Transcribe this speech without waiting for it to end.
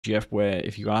Jeff, where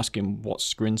if you ask him what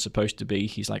Scrin's supposed to be,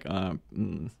 he's like,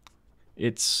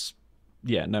 it's,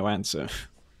 yeah, no answer.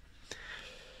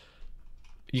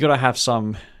 You gotta have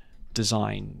some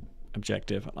design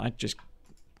objective. I just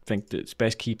think that it's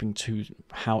best keeping to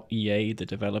how EA, the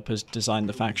developers, design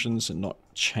the factions and not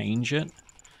change it.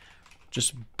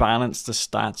 Just balance the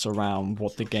stats around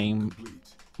what the game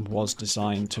was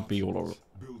designed to be all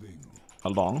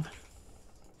along.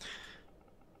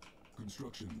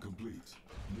 Construction complete.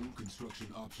 New construction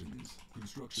options.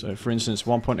 So for instance,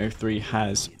 1.03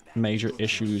 has major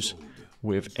issues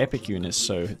with epic units,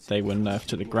 so they were nerfed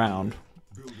to the ground.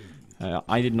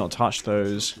 I did not touch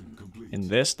those in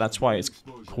this, that's why it's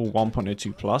called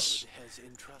 1.02 plus.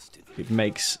 It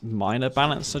makes minor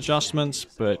balance adjustments,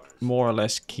 but more or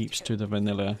less keeps to the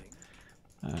vanilla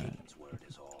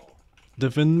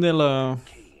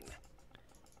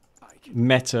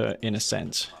meta in a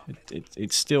sense.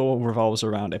 It still revolves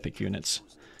around epic units.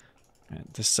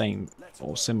 The same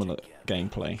or similar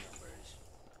gameplay.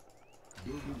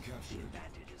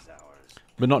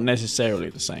 But not necessarily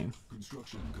the same.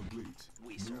 Construction complete.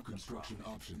 New construction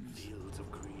options. Fields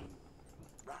of green.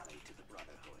 Rally to the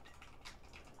Brotherhood.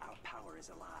 Our power is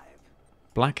alive.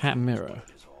 Black Hat Mirror.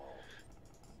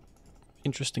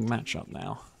 Interesting matchup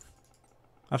now.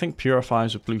 I think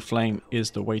Purifiers with Blue Flame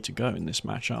is the way to go in this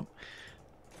matchup.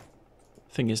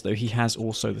 Thing is though, he has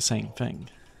also the same thing.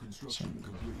 So,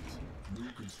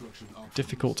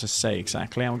 difficult to say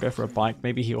exactly. I'll go for a bike.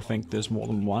 Maybe he'll think there's more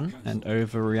than one and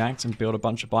overreact and build a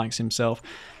bunch of bikes himself.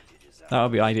 That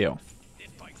would be ideal.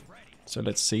 So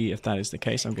let's see if that is the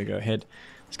case. I'm going to go ahead.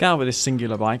 Let's go with this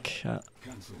singular bike.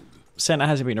 Senna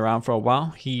hasn't been around for a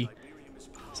while.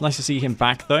 It's nice to see him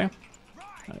back though.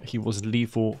 He was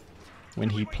lethal when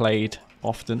he played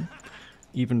often.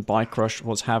 Even Bike Crush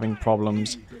was having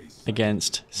problems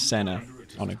against Senna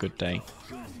on a good day.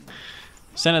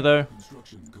 Senna though, a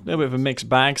little bit of a mixed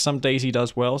bag. Some days he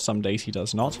does well, some days he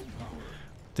does not.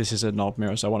 This is a knob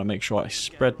mirror, so I want to make sure I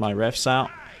spread my refs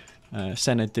out.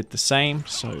 Senna did the same,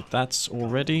 so that's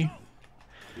already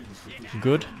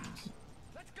good.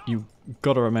 You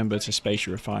got to remember to space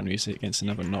your refineries against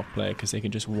another knob player, because they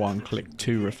can just one-click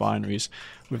 2 refineries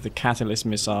with the Catalyst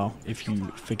missile if you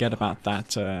forget about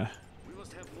that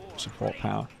support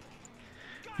power.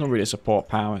 Not really a support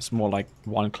power, it's more like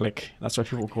one-click. That's why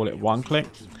people call it one-click.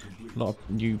 A lot of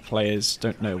new players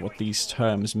don't know what these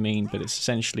terms mean, but it's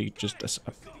essentially just a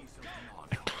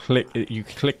click. You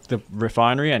click the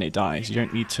refinery and it dies. You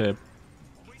don't need to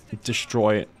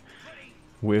destroy it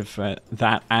with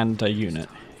that and a unit.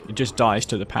 It just dies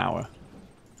to the power.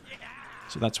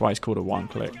 So that's why it's called a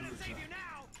one-click.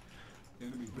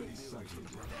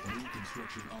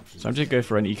 So I'm just going to go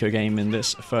for an eco game in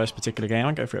this first particular game.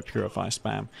 I'll go for a Purifier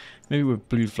spam. Maybe with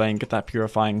Blue Flame, get that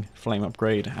Purifying Flame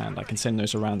upgrade, and I can send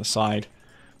those around the side.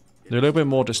 They're a little bit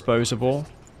more disposable.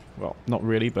 Well, not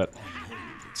really, but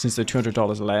since they're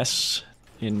 $200 less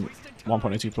in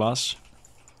 1.02 plus,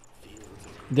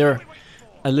 they're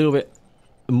a little bit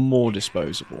more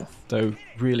disposable. Though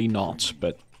really not,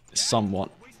 but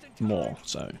somewhat more,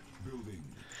 so.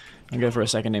 I'll go for a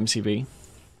second MCV.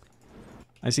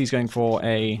 I see he's going for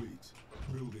a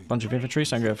bunch of infantry,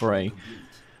 so I'm going for a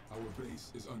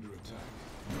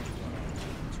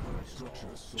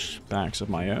barracks of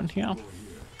my own here.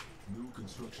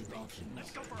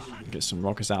 Get some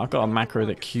rockets out. I've got a macro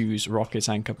that queues rockets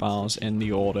and cabals in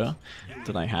the order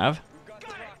that I have.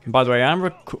 And by the way,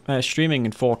 I'm streaming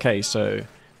in 4K, so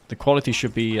the quality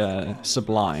should be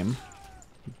sublime.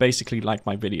 Basically like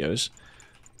my videos.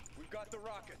 We've got the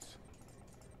rockets.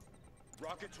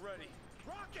 Rockets ready.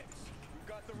 Rockets! We've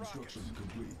got the rockets.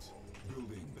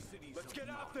 Let's get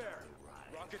out there.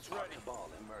 Rockets ready.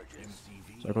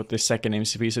 So I've got this second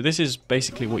MCV. So this is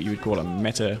basically what you would call a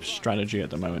meta strategy at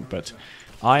the moment, but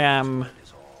I am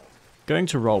going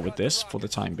to roll with this for the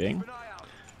time being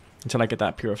until I get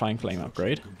that Purifying Flame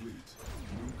upgrade.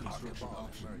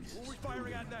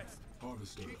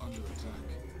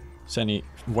 Senny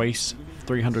wastes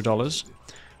 $300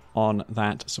 on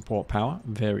that support power.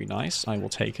 Very nice. I will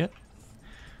take it.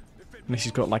 Unless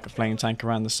he's got like a flame tank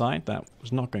around the side, that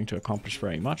was not going to accomplish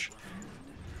very much.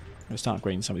 I'm going to start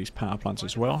upgrading some of these power plants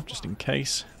as well, just in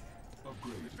case.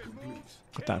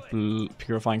 Got that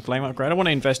Purifying Flame upgrade. I don't want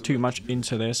to invest too much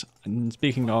into this. And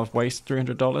speaking of waste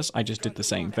 $300, I just did the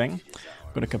same thing.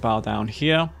 I'm going to cabal down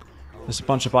here. There's a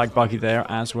bunch of bike buggy there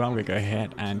as well. I'm going to go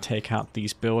ahead and take out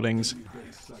these buildings.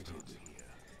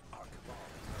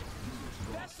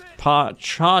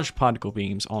 Charge particle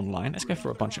beams online. Let's go for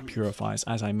a bunch of purifiers.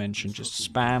 As I mentioned,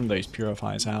 just spam those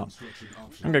purifiers out.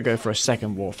 I'm going to go for a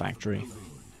second war factory.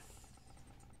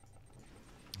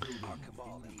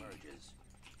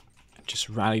 just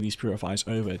rally these purifiers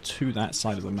over to that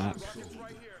side of the map.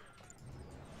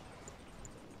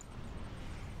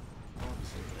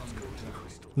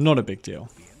 Not a big deal.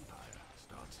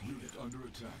 Unit under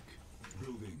attack.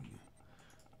 Building.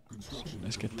 Construction.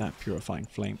 Let's get that purifying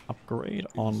flame upgrade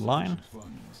online.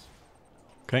 Funds.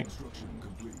 Okay. Construction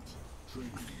complete.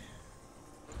 Training.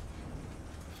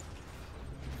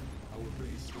 Our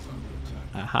base is under attack.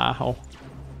 Aha.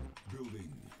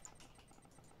 Building.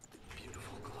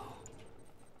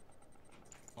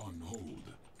 On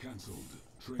hold. Cancelled.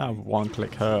 That one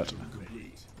click hurt.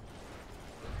 Complete.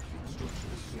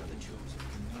 Structure sold.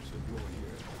 Cannot deploy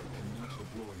here. Cannot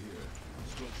deploy here.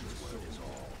 Structure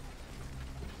sold.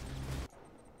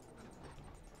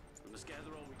 We must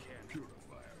gather all we can.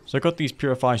 Purifier. So I got these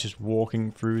purifiers just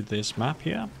walking through this map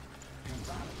here.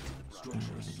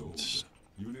 Structure sold.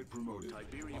 Unit promoted.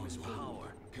 Tiberium is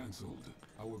power. Cancelled.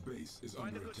 Our base is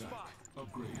under attack.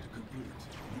 Upgrade complete.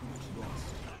 Unit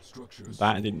lost. Structure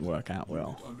That didn't work out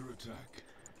well. under attack.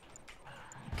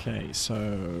 Okay,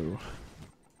 so...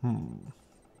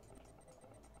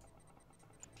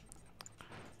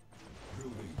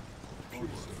 Building.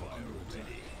 Purifier under attack.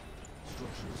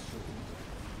 Structure sold.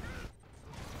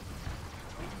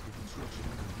 Construction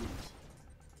complete.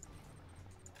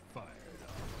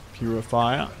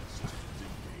 Purifier.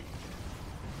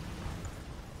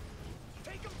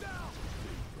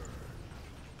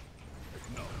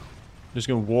 Just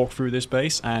gonna walk through this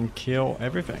base and kill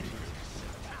everything.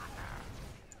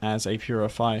 As a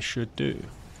purifier should do.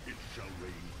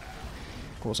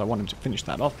 Of course, I want him to finish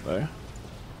that off though.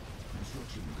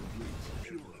 Construction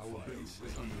complete. Our base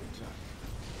is under attack.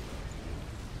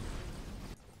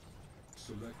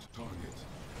 Select target.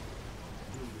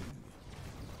 Building.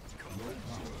 Low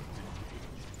power.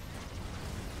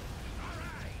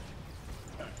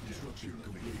 Construction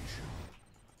complete.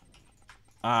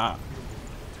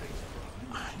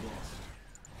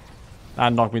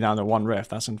 That knocked me down to one ref.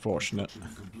 That's unfortunate.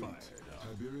 Complete.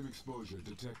 Tiberium exposure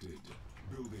detected.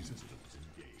 Building.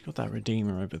 Got that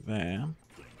Redeemer over there.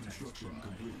 Construction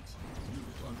complete.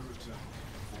 Unit under attack.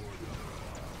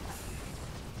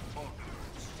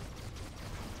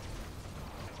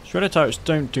 Shredder turrets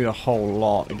don't do a whole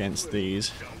lot against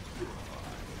these.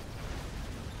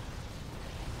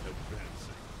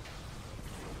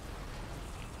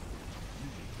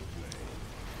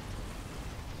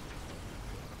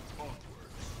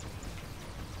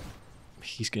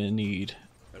 He's gonna need...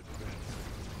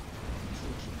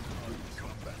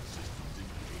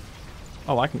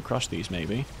 Oh, I can crush these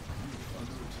maybe.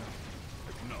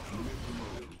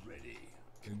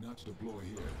 Cannot deploy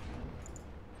here.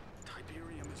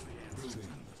 Tiberium is the answer. Building.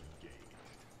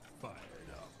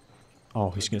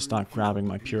 Oh, he's gonna start grabbing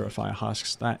my Purifier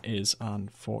husks. That is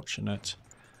unfortunate,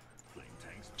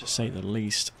 to say the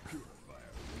least.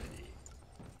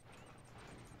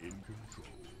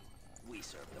 We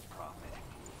serve the prophet.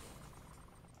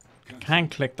 Can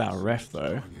click that ref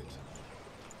though. Target.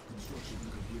 Construction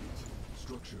complete.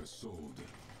 Structure sold.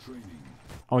 Training.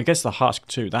 Oh, he gets the husk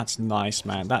too. That's nice,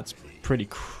 man. That's pretty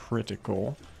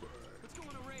critical. Let's go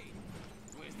on a raid.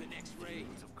 Where's the next raid?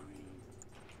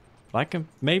 I can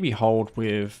maybe hold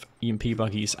with EMP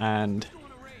buggies and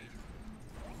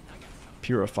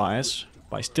purifiers,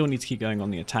 but I still need to keep going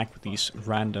on the attack with these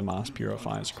random ass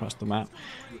purifiers across the map.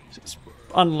 It's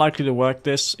unlikely to work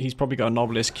this. He's probably got an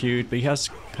obelisk queued, but he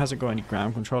hasn't got any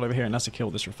ground control over here, and that's to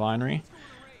kill this refinery.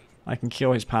 I can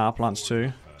kill his power plants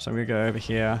too, so I'm gonna go over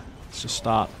here. Let's just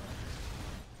start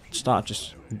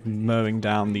just mowing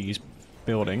down these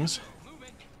buildings.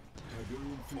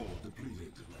 Tiberium fuel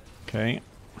depleted. Okay.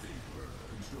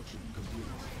 Construction complete.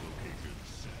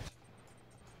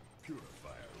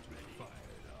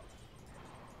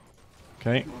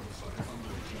 Okay.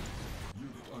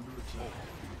 Unit under attack.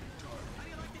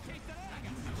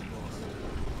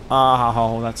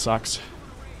 Oh, that sucks.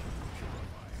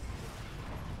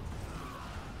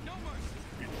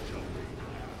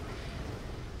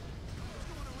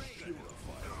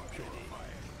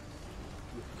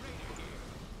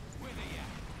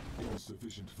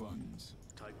 Insufficient funds.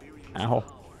 Ow.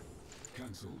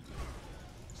 Cancelled.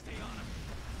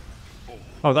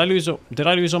 Oh, did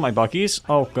I lose all my buggies?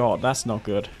 Oh god, that's not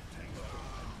good.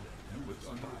 Unit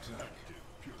under attack.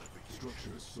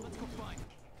 Structure sold.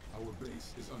 Our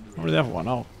base is under Where's the other one?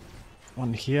 Oh,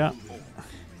 one here.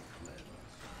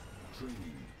 training.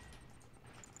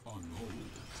 On hold.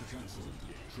 Cancelled.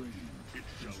 Training.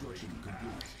 Construction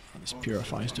complete. This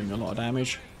Purifier is doing a lot of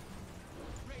damage.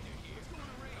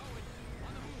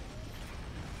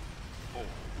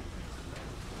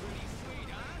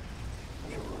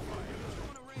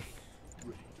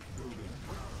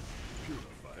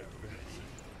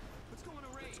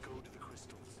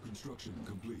 Construction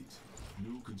complete.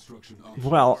 New construction options.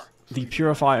 Well, the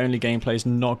Purifier only gameplay is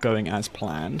not going as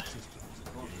planned. Has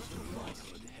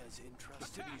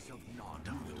entrusted of non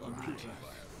Under attack.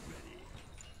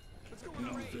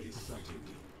 Enemy base sighted.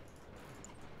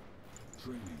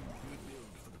 Training. We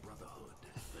build for the Brotherhood.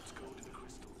 Let's go to the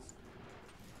crystals.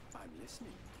 I'm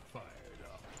listening. Fired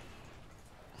up.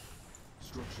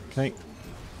 Structure Okay. sold.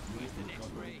 Where's the next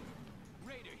ray?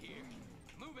 Raider here.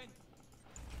 Moving.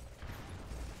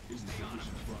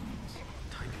 Insufficient funds.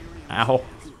 Ow.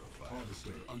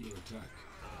 Harvester under attack.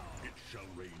 It shall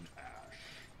rain ash.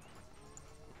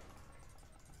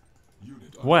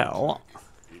 Unit Well,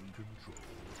 In control.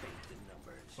 Take the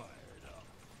numbers. Fired up.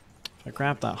 if I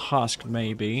grab that husk,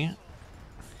 maybe.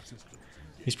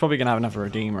 He's probably going to have another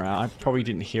Redeemer out. I probably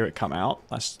didn't hear it come out.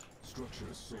 That's, structure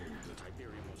sold.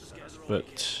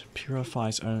 but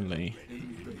Purifies only.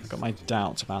 I've got my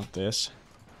doubts about this.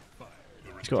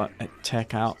 He's got a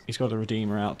tech out. He's got a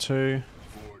Redeemer out too.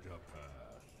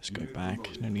 Let's go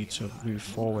back. No need to move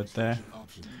forward there.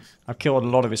 Options. I've killed a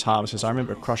lot of his harvesters. I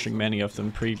remember crushing many of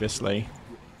them previously.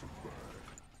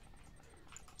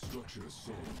 Structure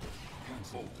sold.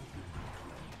 Cancelled.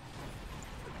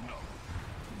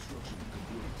 Construction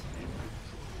complete.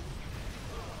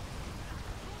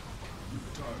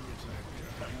 Target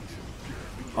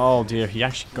cancelled. Oh dear, he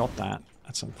actually got that.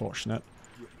 That's unfortunate.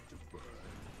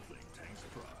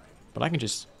 But I can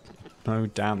just mow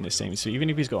down this thing. So even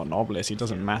if he's got an obelisk, it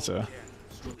doesn't matter.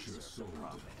 Structure sold.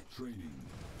 Training.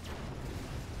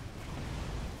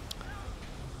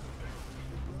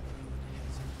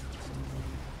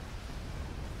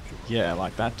 Yeah,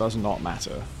 like that does not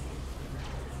matter.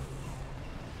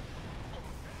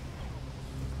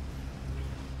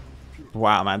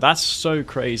 Wow, man, that's so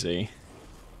crazy.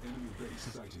 Enemy base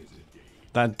sighted.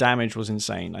 That damage was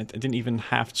insane. I didn't even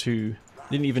have to...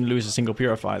 Didn't even lose a single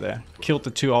Purifier there. Killed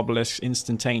the 2 obelisks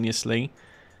instantaneously.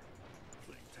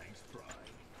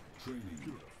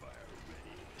 Training.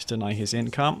 Just deny his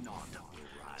income.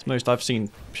 It's most I've seen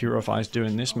Purifiers do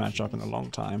in this matchup in a long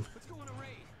time.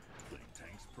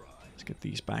 Let's get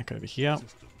these back over here.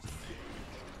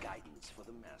 Guidance for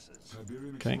the masses.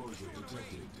 Siberian Okay. exposure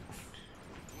detected.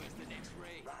 Where's the next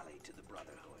ray? Rally to the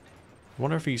Brotherhood. I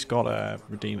wonder if he's got a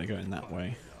Redeemer going that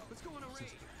way.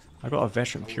 I've got a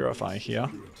Veteran Purifier here.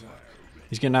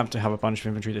 He's going to have a bunch of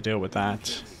infantry to deal with that.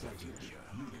 Sighted.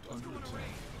 Unit under attack.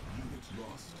 Unit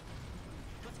lost.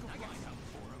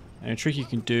 And a trick you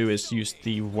can do is use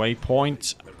the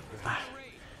waypoint.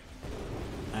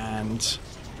 And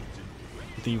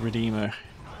the Redeemer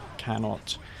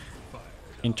cannot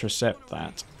intercept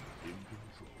that.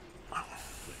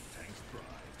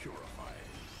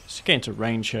 Just get into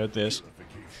range here with this.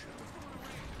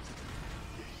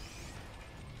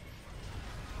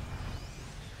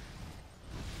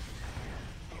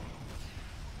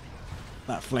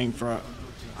 That flamethrower.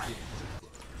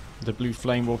 The blue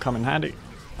flame will come in handy.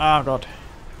 Oh god.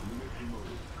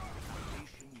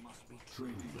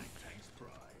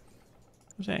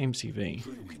 What's that MCV?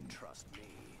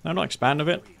 No, not expand of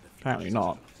it? Apparently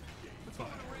not.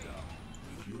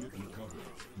 Unit recovered.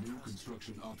 New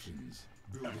construction options.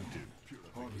 Building.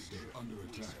 Harvester under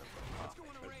attack.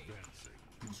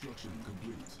 Construction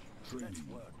complete. Training.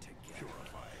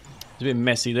 It's a bit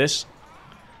messy, this.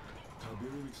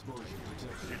 Siberian exposure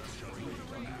detected. Unit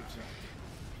under attack.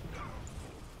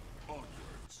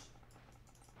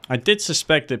 I did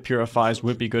suspect that Purifiers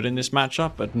would be good in this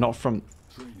matchup, but not from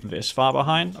this far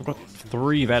behind. I've got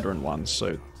 3 veteran ones,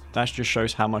 so that just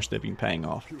shows how much they've been paying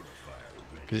off.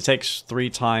 Because it takes 3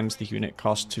 times the unit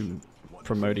cost to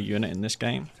promote a unit in this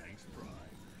game.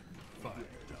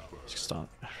 Let's start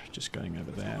just going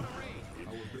over there.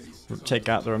 Take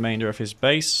out the remainder of his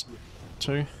base,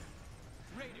 too.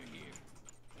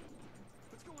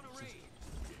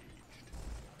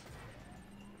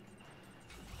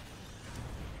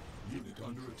 Unit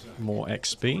under attack. More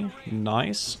XP.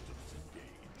 Nice.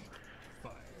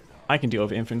 I can deal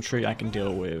with infantry. I can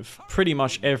deal with pretty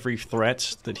much every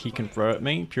threat that he can throw at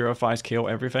me. Purifiers kill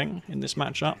everything in this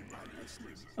matchup.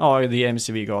 Oh, the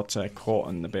MCV got caught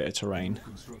in the bit of terrain.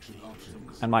 Construction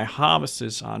options. And my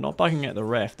harvesters are not bugging at the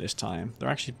ref this time. They're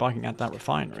actually bugging at that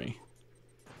refinery.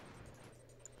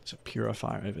 There's a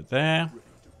Purifier over there.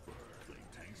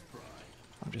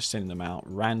 I'm just sending them out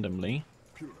randomly.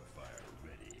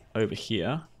 Over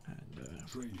here. And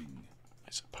Training.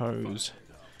 I suppose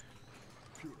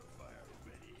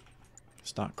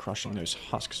start crushing those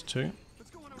husks too.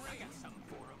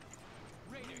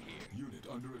 Unit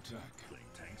under attack.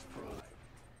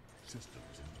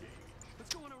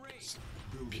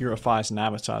 Purifiers and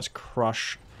avatars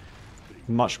crush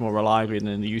much more reliably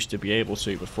than they used to be able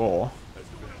to before.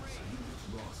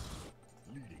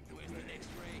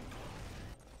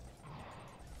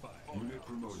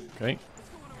 Okay.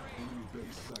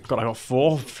 God, I got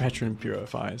 4 veteran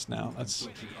purifiers now. That's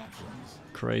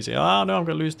crazy. Oh no, I'm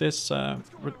gonna lose this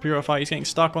purifier. He's getting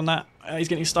stuck on that. He's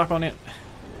getting stuck on it.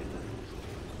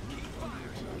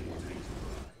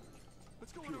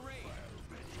 Let's go on a raid.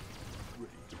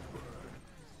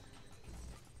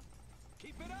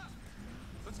 Keep it up.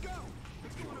 Let's go.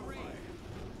 Let's go on a raid.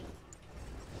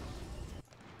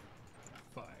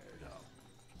 Fired up.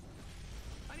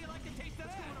 How do you like the taste of that?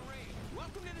 Let's go on a raid.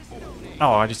 Welcome to the Stone Age.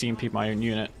 Oh, I just EMP'd my own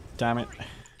unit. Damn it.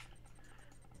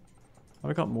 Have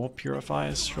I got more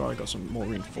purifiers? Sure, I got some more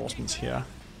reinforcements here.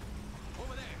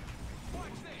 Over there.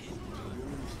 Watch this.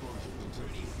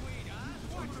 Pretty sweet,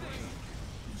 huh? Watch this.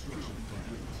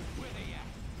 Where they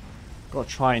at? Gotta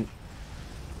try and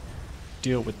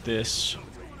deal with this.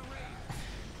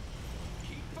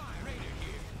 Keep fire, Raider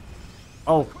here.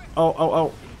 Oh, oh, oh,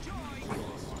 oh.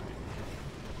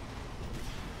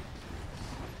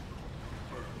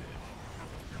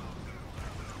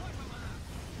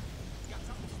 Got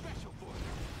something special for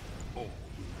you.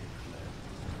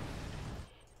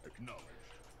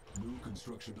 Acknowledged. New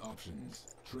construction options.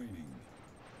 Training.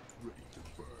 Ready to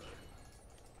burn.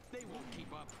 They won't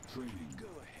keep up. Training. Go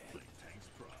ahead. Tank's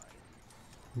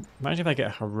pride. Imagine if I get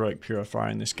a heroic purifier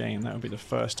in this game. That would be the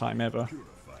first time ever. Purifier.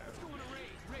 Let's go on a raid.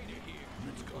 Raider here.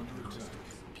 Under attack.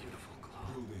 Beautiful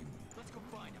glow. Building. Let's go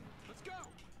find him. Let's go.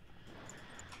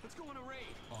 Let's go on a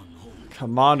raid. On hold.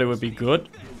 Commander would be good.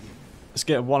 Let's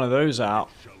get one of those out.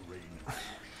 Shall rain. How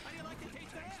do you like the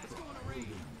taste of that? Let's go on a raid.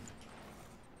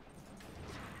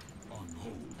 On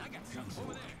hold. I got something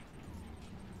over there.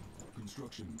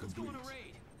 Construction Let's go complete. on a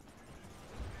raid.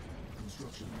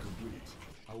 Construction complete.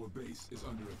 Our base is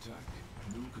under attack.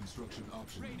 New construction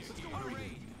options. Let's go on a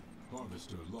raid.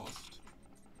 Harvester lost.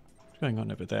 What's going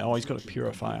on over there? Oh, he's got a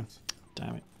purifier.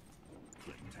 Damn it.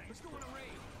 Let's go on a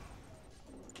raid.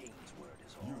 Kane's word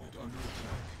is all. Unit under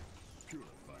attack.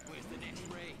 Purifier. Where's the next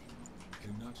raid?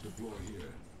 Cannot deploy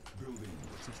here. Building.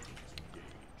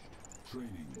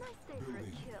 Training. Nice day for a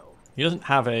Building. kill. He doesn't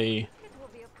have a It will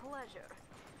be a pleasure.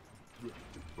 Ready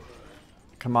to burn.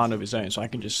 command of his own, so I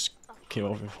can just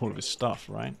kill all of his stuff,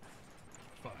 right?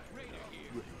 Fire. Raider here.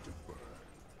 Ready to burn.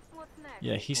 What's next?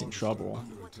 Yeah, he's in trouble.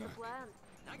 Under What's the attack. plan?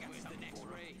 I got where's the next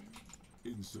raid?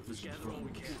 Insufficient Gather all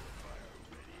we funds. can.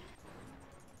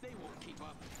 They won't keep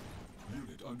up.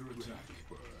 Unit under attack.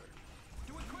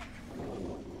 Do it quick. I'm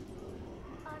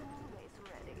always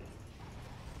ready.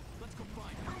 Let's go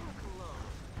find him. I look alone.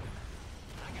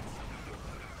 I got something.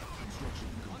 Construction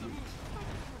complete.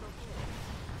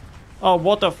 Oh,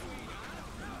 what the f-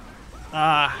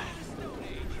 Ah.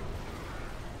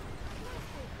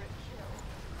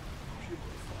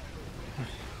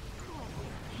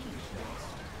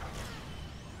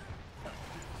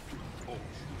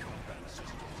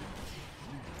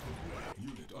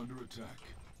 Unit under attack.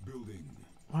 Building.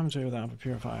 What happens over there with a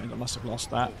purifier? I must have lost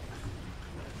that.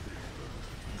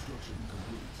 Construction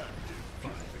complete.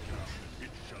 It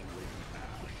shall rain.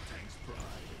 Tank's pride.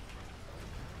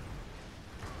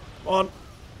 On.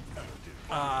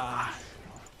 Ah.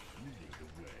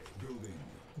 Building.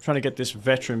 I'm trying to get this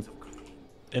veteran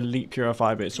elite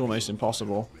purifier, but it's almost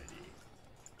impossible.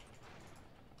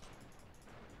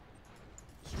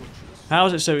 How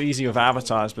is it so easy with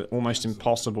avatars, but almost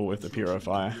impossible with the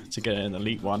purifier to get an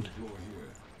elite one? Deploy here.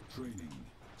 Training.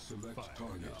 Select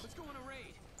target. Let's go on a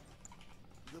raid.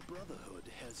 The Brotherhood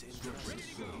has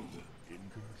interest. In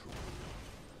control.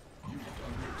 Unit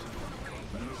under attack.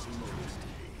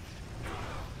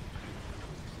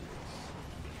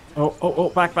 Oh, oh, oh,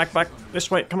 back, back, back.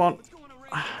 This way, come on. Let's go on a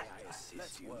raid.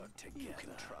 Let's work together. You can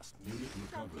trust me. Unit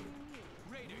recovered.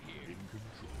 Raider here.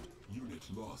 Unit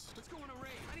lost. Let's go on a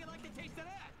raid. How do you like the taste of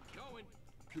that? Going.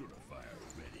 Purifier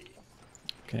ready.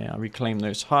 Okay, I'll reclaim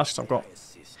those husks. I've got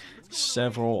Assist.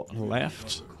 several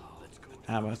left.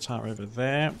 Avatar over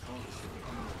there.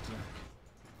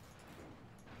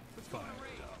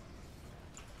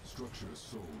 Structure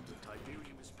sold.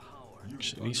 Tiberium's power.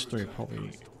 Actually, these three are probably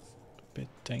a bit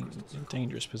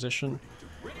dangerous position.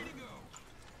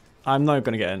 I'm not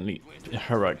going to get an elite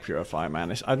heroic purifier,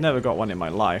 man. I've never got one in my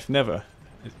life. Never.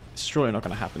 It's surely not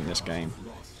going to happen in this game.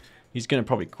 He's going to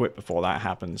probably quit before that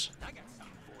happens. I got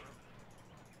something for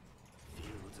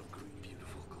him. Fields of green,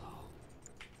 beautiful glow.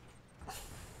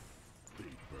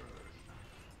 Big burn.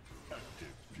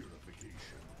 Active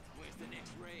purification. Where's the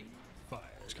next raid? Fire.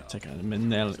 It's going to take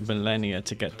a millennia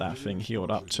to get that thing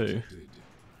healed up too.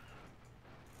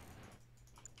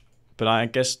 But I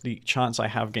guess the chance I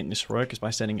have getting this heroic is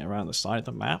by sending it around the side of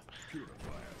the map. Unit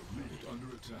under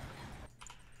attack.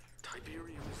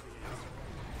 Tiberium is the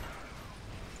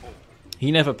answer.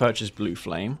 He never purchased Blue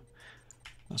Flame.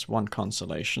 That's one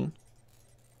consolation.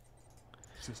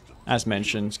 As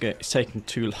mentioned, it's taking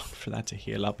too long for that to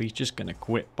heal up. He's just going to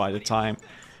quit by the time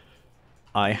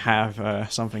I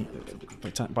have something.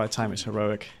 By the time it's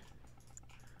heroic.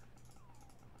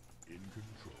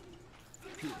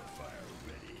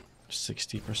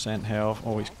 60% health.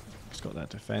 Oh, he's got that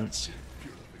defense.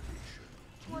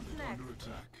 What's next? Under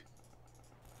attack.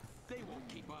 They won't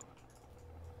keep up.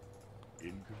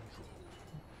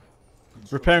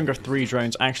 Repairing of 3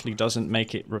 drones actually doesn't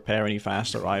make it repair any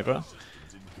faster either.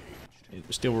 It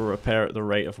still will repair at the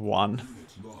rate of 1.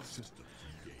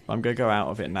 I'm going to go out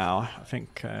of it now. I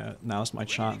think now's my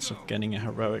chance of getting a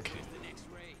heroic. The next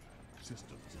raid.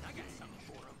 I got something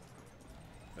for 'em.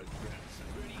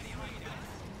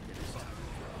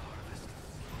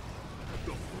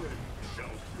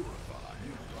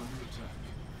 Under attack.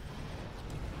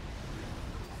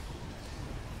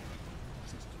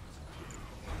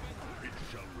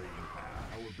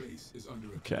 Our base is under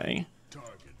attack. Okay.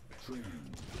 Training.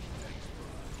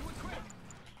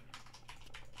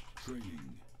 Training.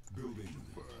 Building.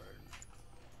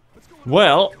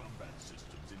 Well,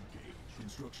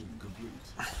 Construction complete.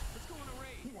 Let's go on a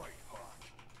raid.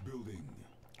 Building.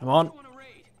 come on. Go on a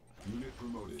raid. Unit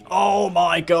promoted. Oh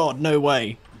my god, no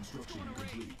way. Construction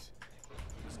complete.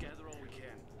 Let's gather all we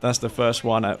can. That's the first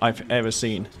one I've ever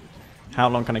seen. How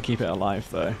long can I keep it alive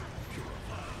though?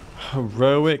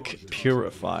 Heroic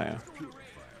Purifier.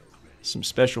 Some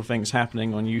special things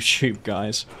happening on YouTube,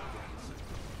 guys.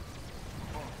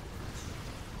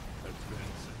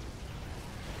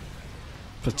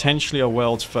 Potentially a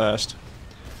world's first.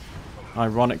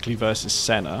 Ironically versus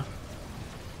Senna.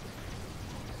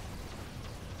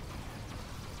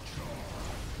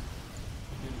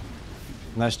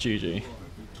 And that's GG.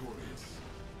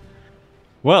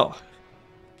 Well,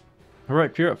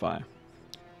 Heroic Purifier.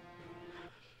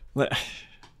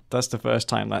 That's the first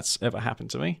time that's ever happened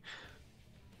to me.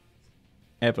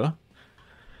 Ever.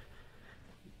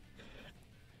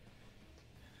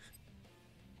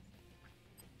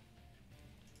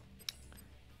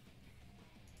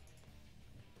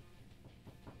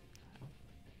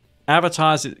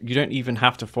 Avatars, you don't even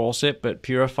have to force it, but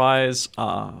purifiers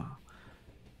are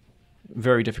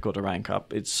very difficult to rank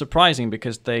up. It's surprising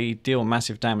because they deal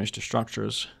massive damage to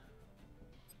structures.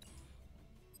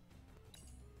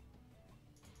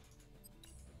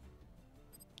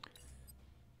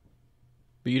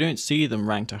 But you don't see them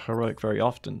ranked to heroic very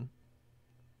often.